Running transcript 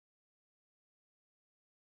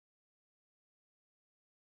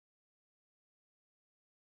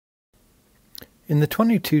In the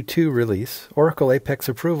 22.2 release, Oracle Apex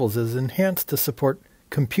Approvals is enhanced to support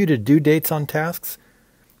computed due dates on tasks,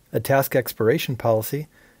 a task expiration policy,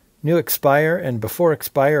 new expire and before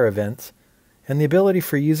expire events, and the ability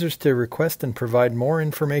for users to request and provide more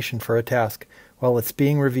information for a task while it's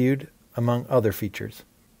being reviewed, among other features.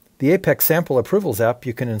 The Apex Sample Approvals app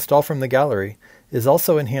you can install from the gallery is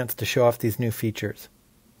also enhanced to show off these new features.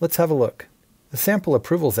 Let's have a look. The Sample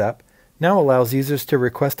Approvals app now allows users to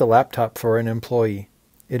request a laptop for an employee.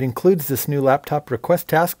 It includes this new laptop request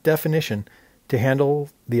task definition to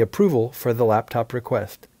handle the approval for the laptop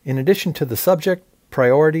request. In addition to the subject,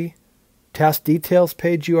 priority, task details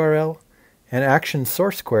page URL, and action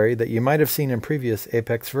source query that you might have seen in previous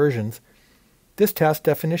Apex versions, this task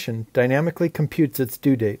definition dynamically computes its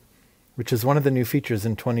due date, which is one of the new features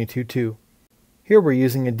in 22.2. Here we're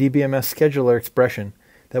using a DBMS scheduler expression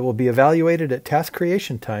that will be evaluated at task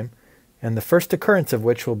creation time, and the first occurrence of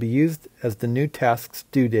which will be used as the new task's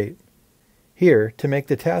due date. Here, to make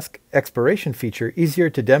the task expiration feature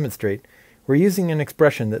easier to demonstrate, we're using an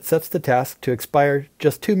expression that sets the task to expire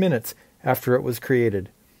just 2 minutes after it was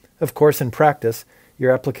created. Of course, in practice,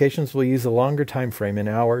 your applications will use a longer time frame in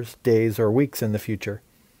hours, days, or weeks in the future.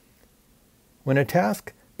 When a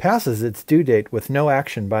task passes its due date with no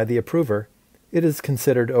action by the approver, it is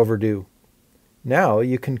considered overdue. Now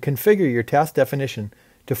you can configure your task definition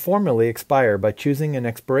to formally expire by choosing an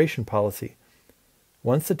expiration policy.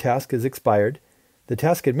 Once the task is expired, the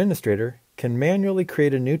task administrator can manually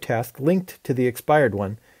create a new task linked to the expired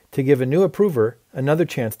one to give a new approver another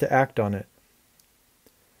chance to act on it.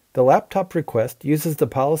 The laptop request uses the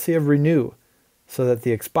policy of renew so that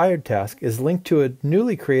the expired task is linked to a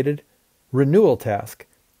newly created renewal task,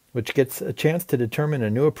 which gets a chance to determine a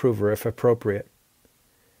new approver if appropriate.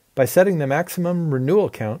 By setting the maximum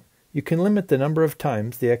renewal count, you can limit the number of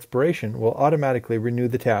times the expiration will automatically renew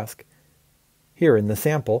the task. Here in the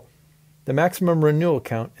sample, the maximum renewal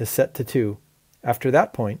count is set to 2. After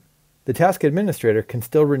that point, the task administrator can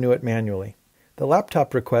still renew it manually. The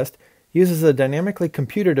laptop request uses a dynamically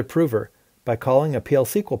computed approver by calling a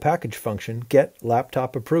PL/SQL package function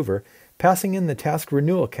getLaptopApprover, passing in the task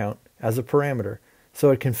renewal count as a parameter, so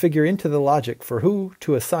it can figure into the logic for who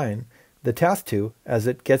to assign the task to as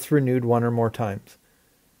it gets renewed 1 or more times.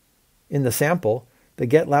 In the sample, the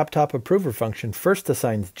getLaptopApprover function first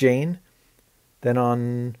assigns Jane, then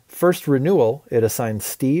on first renewal it assigns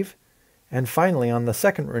Steve, and finally on the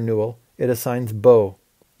second renewal it assigns Bo.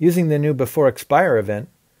 Using the new before expire event,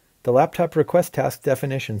 the laptop request task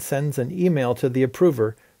definition sends an email to the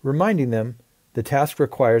approver reminding them the task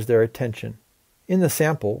requires their attention. In the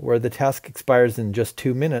sample, where the task expires in just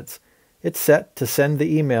 2 minutes, it's set to send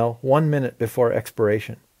the email 1 minute before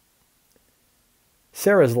expiration.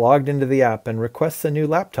 Sarah's logged into the app and requests a new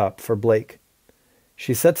laptop for Blake.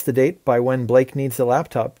 She sets the date by when Blake needs the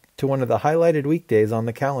laptop to one of the highlighted weekdays on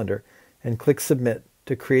the calendar and clicks Submit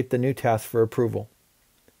to create the new task for approval.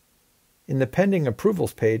 In the Pending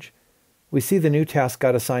Approvals page, we see the new task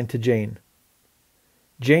got assigned to Jane.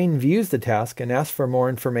 Jane views the task and asks for more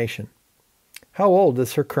information. How old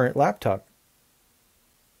is her current laptop?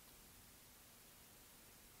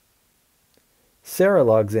 Sarah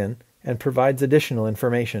logs in and provides additional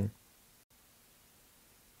information.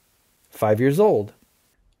 5 years old.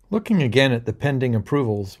 Looking again at the pending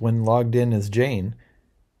approvals when logged in as Jane,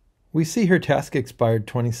 we see her task expired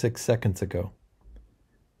 26 seconds ago.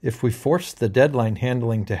 If we force the deadline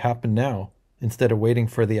handling to happen now, instead of waiting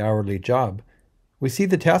for the hourly job, we see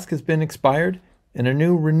the task has been expired and a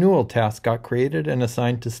new renewal task got created and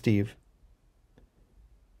assigned to Steve.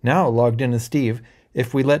 Now logged in as Steve,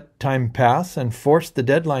 if we let time pass and force the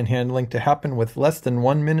deadline handling to happen with less than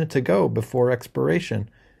 1 minute to go before expiration,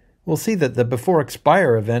 we'll see that the before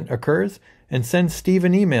expire event occurs and sends Steve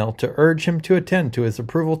an email to urge him to attend to his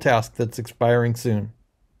approval task that's expiring soon.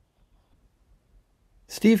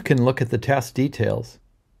 Steve can look at the task details.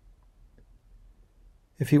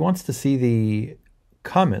 If he wants to see the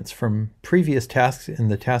comments from previous tasks in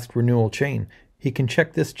the task renewal chain, he can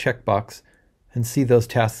check this checkbox and see those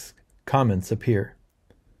task comments appear.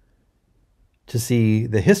 To see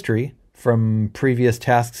the history from previous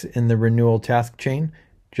tasks in the renewal task chain,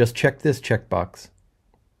 just check this checkbox.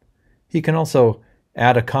 He can also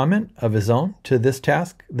add a comment of his own to this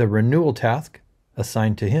task, the renewal task,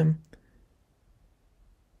 assigned to him.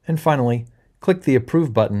 And finally, click the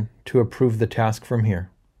Approve button to approve the task from here.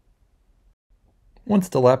 Once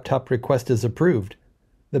the laptop request is approved,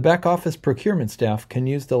 the back-office procurement staff can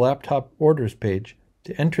use the laptop orders page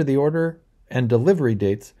to enter the order and delivery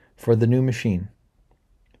dates for the new machine.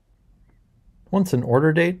 Once an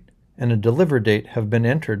order date and a deliver date have been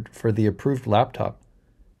entered for the approved laptop,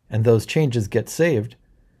 and those changes get saved,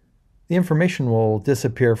 the information will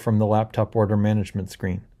disappear from the laptop order management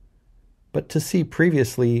screen. But to see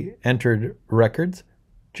previously entered records,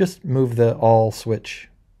 just move the All switch.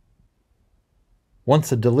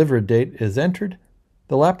 Once a delivered date is entered,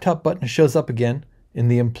 the laptop button shows up again in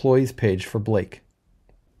the Employees page for Blake.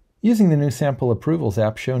 Using the new Sample Approvals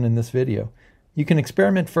app shown in this video, you can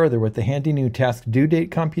experiment further with the handy new task due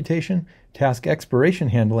date computation, task expiration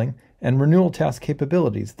handling, and renewal task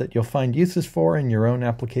capabilities that you'll find uses for in your own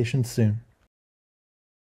applications soon.